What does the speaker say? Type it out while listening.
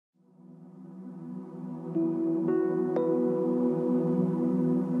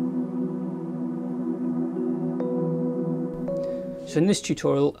So in this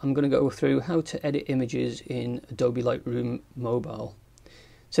tutorial I'm going to go through how to edit images in Adobe Lightroom Mobile.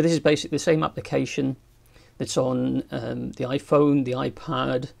 So this is basically the same application that's on the iPhone, the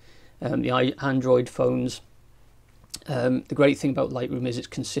iPad, the Android phones. The great thing about Lightroom is it's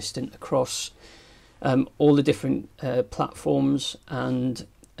consistent across all the different platforms, and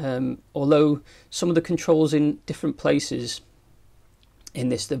although some of the controls in different places in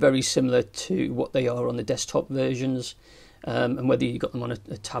this, they're very similar to what they are on the desktop versions, and whether you got them on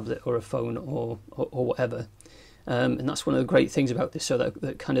a tablet or a phone or whatever. And that's one of the great things about this, so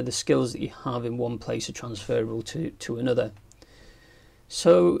that kind of the skills that you have in one place are transferable to another.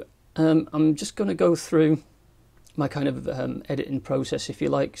 So I'm just going to go through my kind of editing process, if you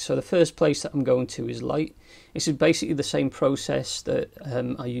like. So the first place that I'm going to is Light. This is basically the same process that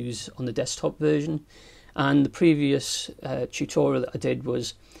I use on the desktop version, and the previous tutorial that I did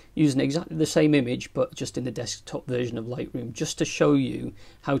was using exactly the same image but just in the desktop version of Lightroom, just to show you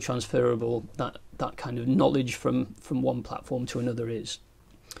how transferable that kind of knowledge from one platform to another is.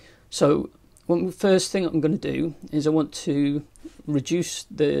 So first thing I'm going to do is I want to reduce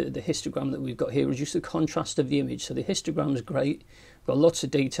the histogram that we've got here, reduce the contrast of the image. So the histogram is great, we've got lots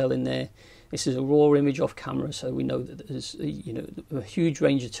of detail in there. This is a raw image off camera, so we know that there's a huge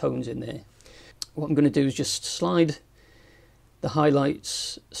range of tones in there. What I'm going to do is just slide the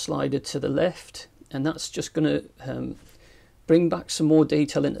highlights slider to the left, and that's just going to bring back some more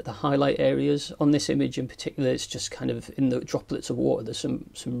detail into the highlight areas. On this image in particular, it's just kind of in the droplets of water, there's some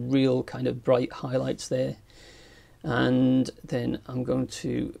real kind of bright highlights there. And then I'm going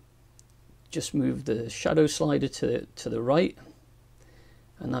to just move the shadow slider to the right,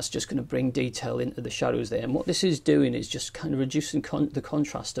 and that's just going to bring detail into the shadows there. And what this is doing is just kind of reducing the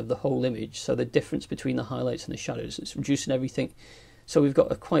contrast of the whole image, so the difference between the highlights and the shadows, it's reducing everything. So we've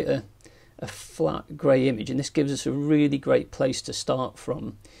got quite a flat grey image, and this gives us a really great place to start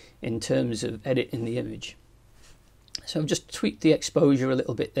from in terms of editing the image. So I've just tweaked the exposure a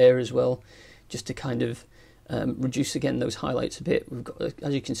little bit there as well, just to kind of reduce again those highlights a bit. We've got,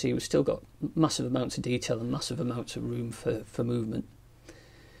 as you can see, we've still got massive amounts of detail and massive amounts of room for movement.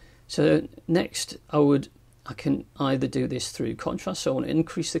 So next I can either do this through contrast, so I want to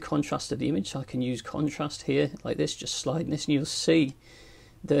increase the contrast of the image, so I can use contrast here like this, just sliding this, and you'll see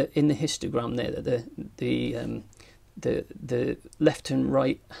that in the histogram there that the left and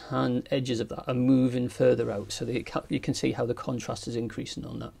right hand edges of that are moving further out, so that you can see how the contrast is increasing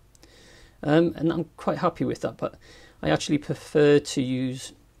on that. And I'm quite happy with that, but I actually prefer to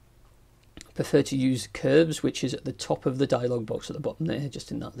use curves, which is at the top of the dialog box at the bottom there,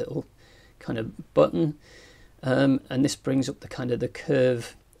 just in that little kind of button, and this brings up the kind of the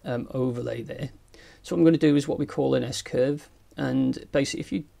curve overlay there. So what I'm going to do is what we call an S-curve, and basically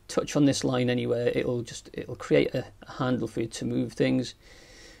if you touch on this line anywhere, it'll create a handle for you to move things.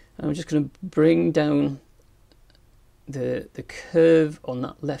 And I'm just going to bring down the curve on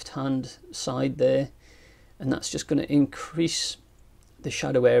that left hand side there, and that's just going to increase the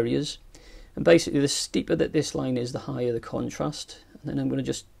shadow areas. And basically the steeper that this line is, the higher the contrast. And then I'm going to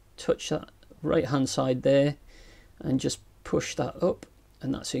just touch that right hand side there and just push that up,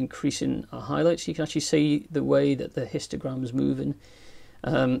 and that's increasing our highlights. You can actually see the way that the histogram is moving.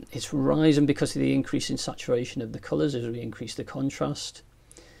 It's rising because of the increase in saturation of the colours as we increase the contrast.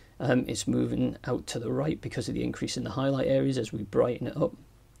 It's moving out to the right because of the increase in the highlight areas as we brighten it up.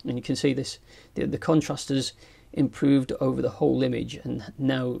 And you can see this, the contrast has improved over the whole image, and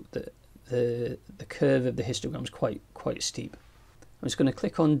now the curve of the histogram is quite steep. I'm just going to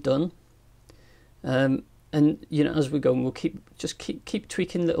click on done, and as we go, we'll keep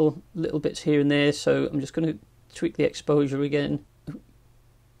tweaking little bits here and there. So I'm just going to tweak the exposure again.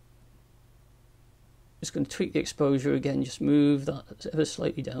 Just going to tweak the exposure again, just move that ever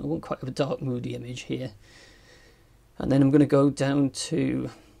slightly down. I want quite a dark, moody image here. And then I'm going to go down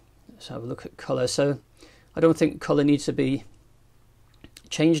to, let's have a look at colour. So I don't think colour needs to be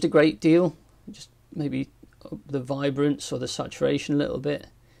changed a great deal, just maybe up the vibrance or the saturation a little bit.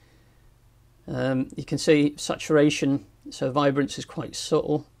 You can see saturation, so vibrance is quite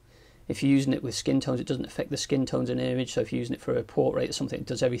subtle. If you're using it with skin tones, it doesn't affect the skin tones in an image. So if you're using it for a portrait or something, it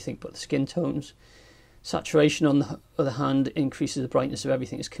does everything but the skin tones. Saturation, on the other hand, increases the brightness of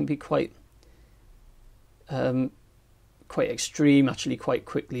everything. This can be quite extreme, actually, quite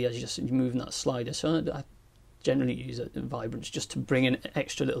quickly as you're moving that slider. So I generally use a vibrance just to bring an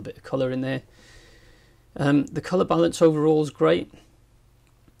extra little bit of colour in there. The colour balance overall is great.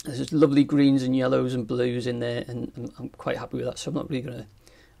 There's lovely greens and yellows and blues in there, and I'm quite happy with that. So I'm not really going to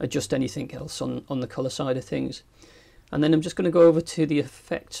adjust anything else on the colour side of things. And then I'm just going to go over to the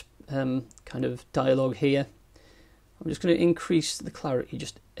effects kind of dialogue here. I'm just going to increase the clarity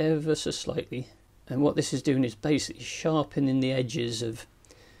just ever so slightly, and what this is doing is basically sharpening the edges of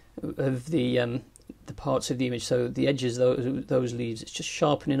the parts of the image. So the edges, those leaves, it's just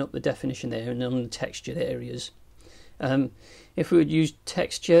sharpening up the definition there, and on the textured areas. If we would use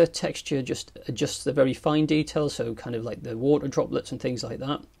texture just adjusts the very fine details, so kind of like the water droplets and things like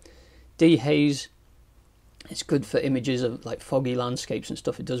that. Dehaze, it's good for images of like foggy landscapes and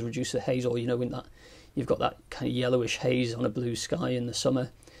stuff. It does reduce the haze, or when that you've got that kind of yellowish haze on a blue sky in the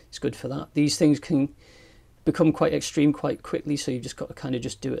summer. It's good for that. These things can become quite extreme quite quickly, so you've just got to kind of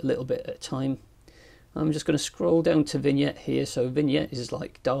just do it a little bit at a time. I'm just going to scroll down to vignette here. So vignette is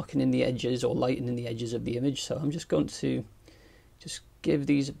like darkening the edges or lightening the edges of the image. So I'm just going to just give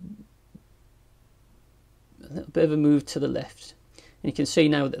these a little bit of a move to the left. And you can see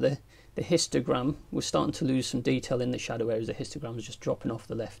now that the histogram, we're starting to lose some detail in the shadow areas. The histogram is just dropping off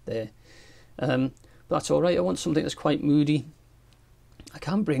the left there. But that's all right. I want something that's quite moody. I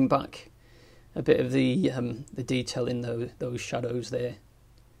can bring back a bit of the detail in those shadows there.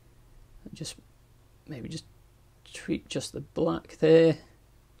 Just maybe just tweak just the black there,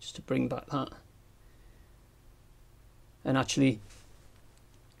 just to bring back that. And actually,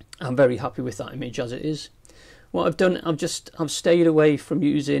 I'm very happy with that image as it is. What I've done, I've stayed away from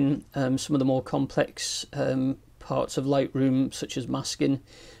using some of the more complex parts of Lightroom, such as masking,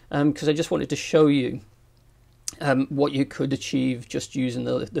 because I just wanted to show you what you could achieve just using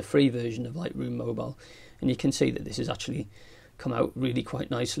the free version of Lightroom Mobile. And you can see that this has actually come out really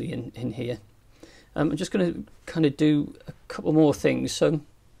quite nicely in here. I'm just going to kind of do a couple more things. So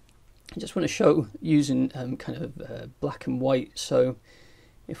I just want to show using kind of black and white. So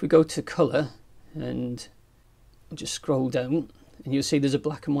if we go to colour and just scroll down, and you'll see there's a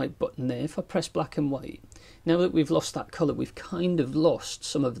black and white button there. If I press black and white, now that we've lost that colour, we've kind of lost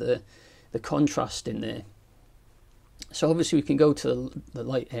some of the contrast in there. So obviously we can go to the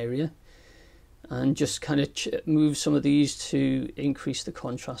light area and just kind of move some of these to increase the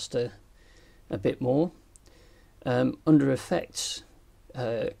contrast a bit more. Under effects,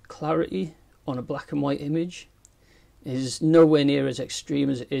 clarity on a black and white image is nowhere near as extreme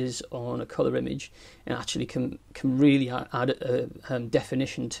as it is on a colour image, and actually can really add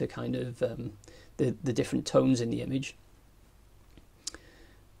definition to kind of the different tones in the image.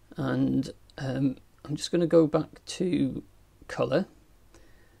 And I'm just going to go back to colour.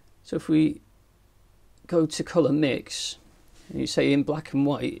 So if we go to colour mix, and you say in black and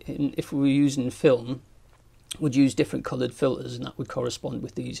white, and if we were using film, would use different coloured filters, and that would correspond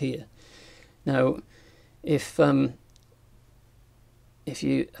with these here. Now, if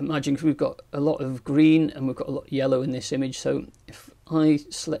you imagine, we've got a lot of green and we've got a lot of yellow in this image, so if I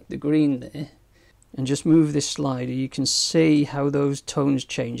select the green there and just move this slider, you can see how those tones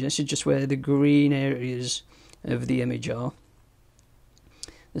change. This is just where the green areas of the image are.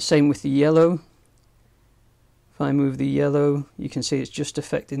 The same with the yellow. If I move the yellow, you can see it's just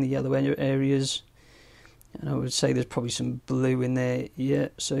affecting the yellow areas. And I would say there's probably some blue in there, yeah,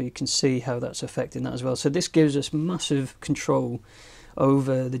 so you can see how that's affecting that as well. So this gives us massive control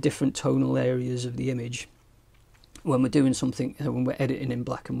over the different tonal areas of the image when we're doing something, when we're editing in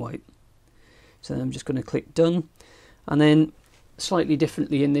black and white. So I'm just going to click done, and then slightly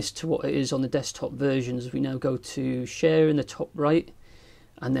differently in this to what it is on the desktop versions, we now go to share in the top right,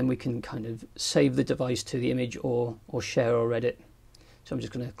 and then we can kind of save the device to the image or share or edit. So I'm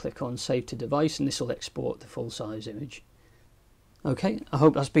just going to click on save to device, and this will export the full size image. Okay, I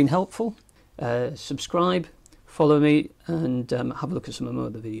hope that's been helpful. Subscribe, follow me, and have a look at some of my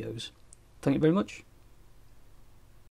other videos. Thank you very much.